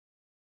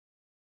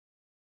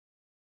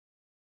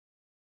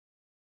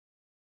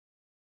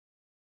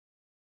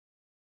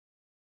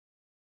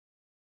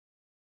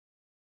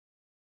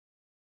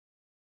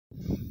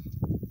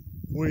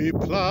We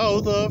plough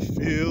the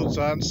fields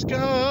and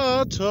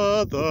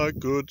scatter the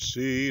good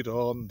seed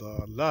on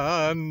the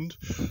land,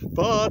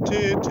 but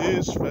it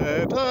is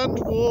fed and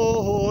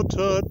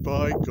watered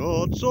by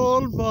God's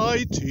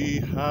almighty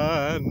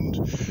hand.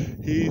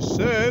 He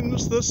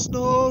sends the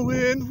snow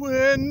in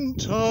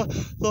winter,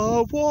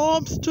 the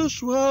warmth to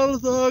swell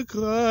the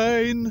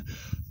grain,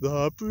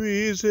 the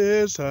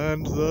breezes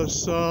and the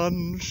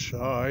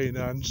sunshine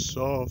and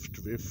soft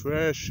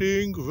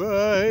refreshing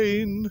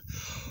rain.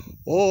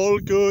 All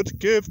good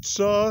gifts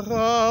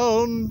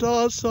around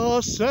us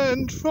are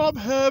sent from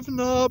heaven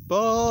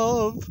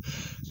above.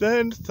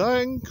 Then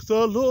thank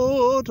the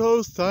Lord,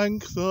 oh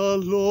thank the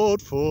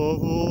Lord for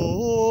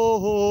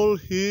all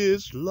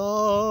his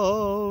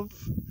love.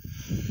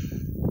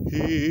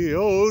 He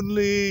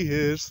only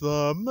is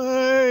the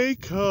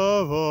maker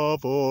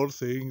of all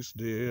things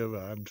near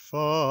and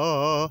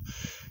far.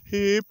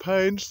 He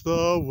paints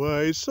the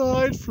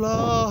wayside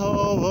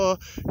flower,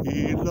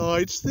 he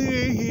lights the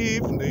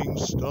evening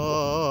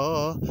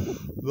star.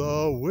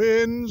 The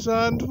winds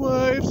and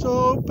waves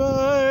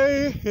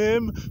obey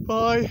him,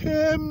 by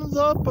him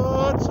the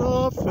birds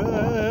are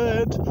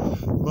fed.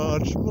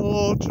 Much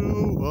more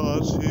to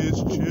us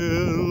his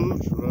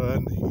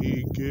children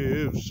he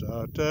gives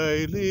our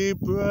daily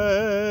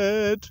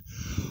bread.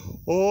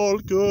 All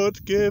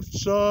good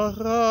gifts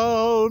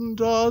around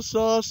us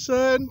are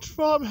sent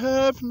from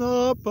heaven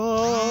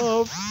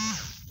above.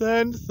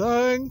 Then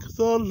thank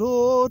the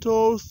Lord,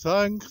 oh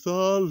thank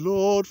the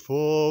Lord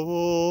for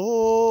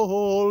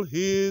all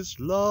his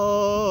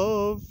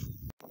love.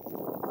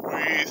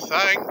 We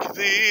thank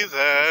thee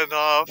then,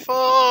 our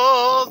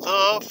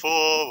Father, for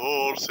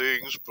all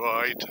things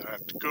bright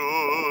and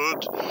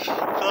good,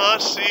 the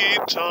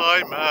seed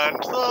time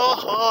and the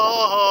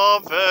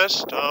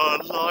harvest, our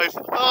life,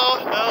 our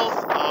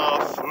health,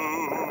 our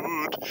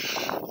food.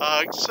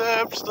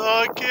 Accept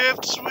the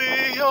gifts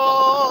we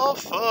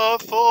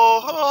offer,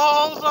 for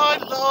all thy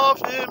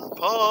love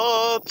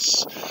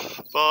imparts.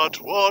 But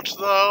what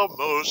thou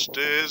most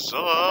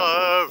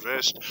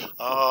desirest,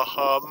 our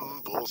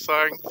humble,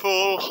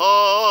 thankful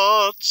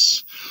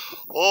hearts.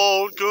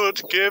 All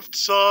good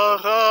gifts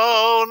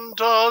around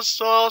us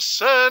are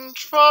sent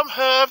from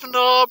heaven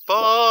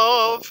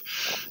above.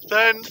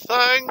 Then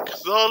thank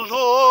the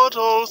Lord,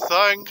 oh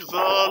thank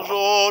the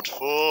Lord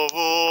for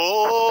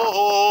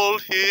all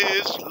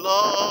his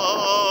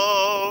love.